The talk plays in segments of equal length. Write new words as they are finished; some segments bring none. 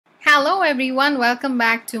Hello everyone, welcome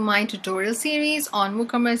back to my tutorial series on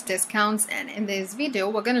WooCommerce discounts, and in this video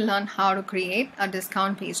we're going to learn how to create a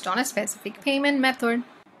discount based on a specific payment method.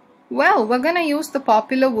 Well, we're going to use the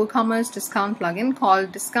popular WooCommerce discount plugin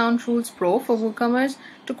called Discount Rules Pro for WooCommerce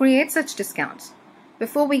to create such discounts.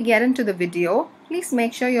 Before we get into the video, please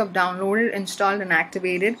make sure you have downloaded, installed and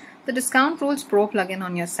activated the Discount Rules Pro plugin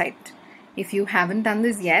on your site. If you haven't done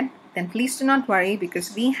this yet, then please do not worry,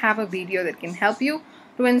 because we have a video that can help you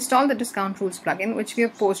to install the Discount Rules plugin, which we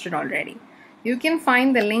have posted already. You can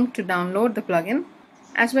find the link to download the plugin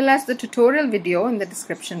as well as the tutorial video in the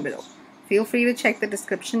description below. Feel free to check the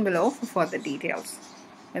description below for further details.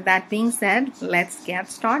 With that being said, let's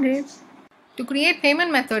get started. To create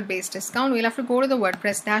payment method based discount, we'll have to go to the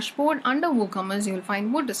WordPress dashboard. Under WooCommerce, you'll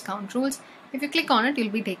find Wood Discount Rules. If you click on it, you'll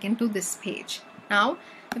be taken to this page. Now,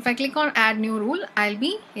 if I click on add new rule, I'll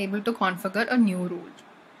be able to configure a new rule.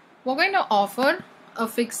 We're going to offer a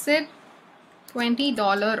fixed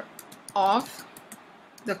 $20 off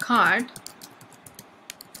the card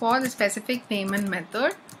for the specific payment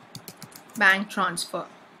method, bank transfer.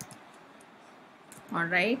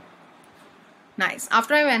 Alright, nice.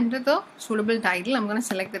 After I've entered the suitable title, I'm going to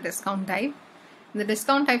select the discount type. The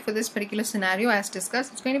discount type for this particular scenario, as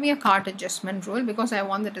discussed, it's going to be a cart adjustment rule because I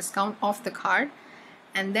want the discount off the card.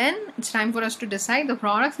 And then it's time for us to decide the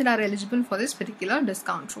products that are eligible for this particular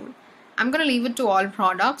discount rule. I'm going to leave it to all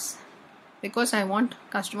products because I want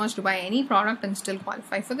customers to buy any product and still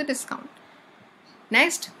qualify for the discount.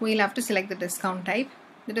 Next, we'll have to select the discount type.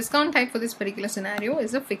 The discount type for this particular scenario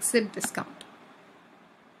is a fixed discount.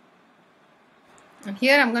 And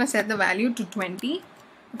here I'm going to set the value to 20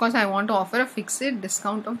 because I want to offer a fixed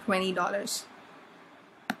discount of $20.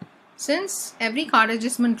 Since every cart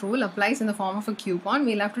adjustment rule applies in the form of a coupon,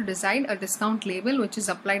 we'll have to decide a discount label which is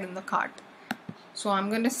applied in the cart. So I'm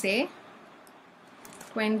going to say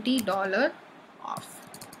 $20 off.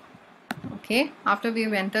 Okay, after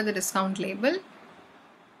we've entered the discount label,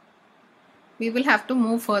 we will have to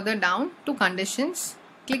move further down to conditions.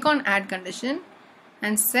 Click on add condition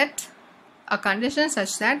and set a condition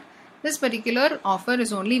such that this particular offer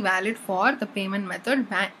is only valid for the payment method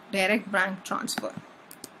direct bank transfer.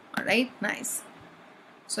 Alright, nice.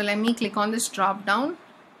 So let me click on this drop down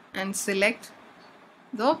and select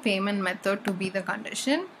the payment method to be the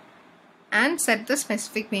condition and set the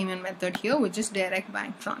specific payment method here, which is direct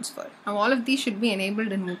bank transfer. Now all of these should be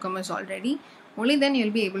enabled in WooCommerce already. Only then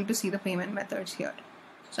you'll be able to see the payment methods here.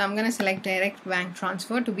 So I'm going to select direct bank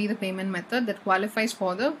transfer to be the payment method that qualifies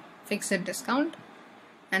for the fixed discount.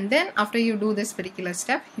 And then after you do this particular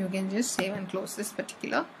step, you can just save and close this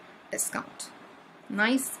particular discount.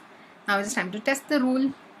 Nice. Now it's time to test the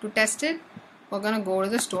rule. To test it, we're going to go to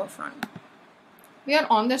the storefront. We are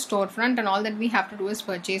on the storefront and all that we have to do is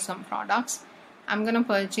purchase some products. I'm going to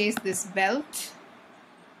purchase this belt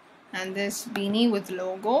and this beanie with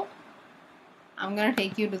logo. I'm going to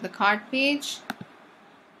take you to the cart page.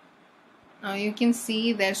 Now you can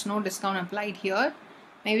see there's no discount applied here.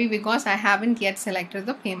 Maybe because I haven't yet selected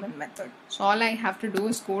the payment method. So all I have to do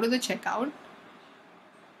is go to the checkout.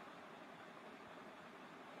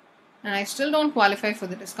 And I still don't qualify for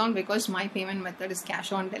the discount because my payment method is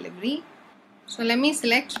cash on delivery. So let me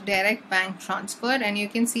select direct bank transfer and you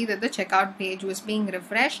can see that the checkout page was being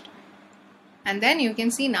refreshed. And then you can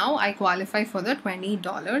see now I qualify for the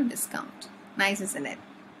 $20 discount. Nice, isn't it?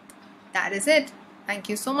 That is it. Thank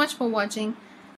you so much for watching.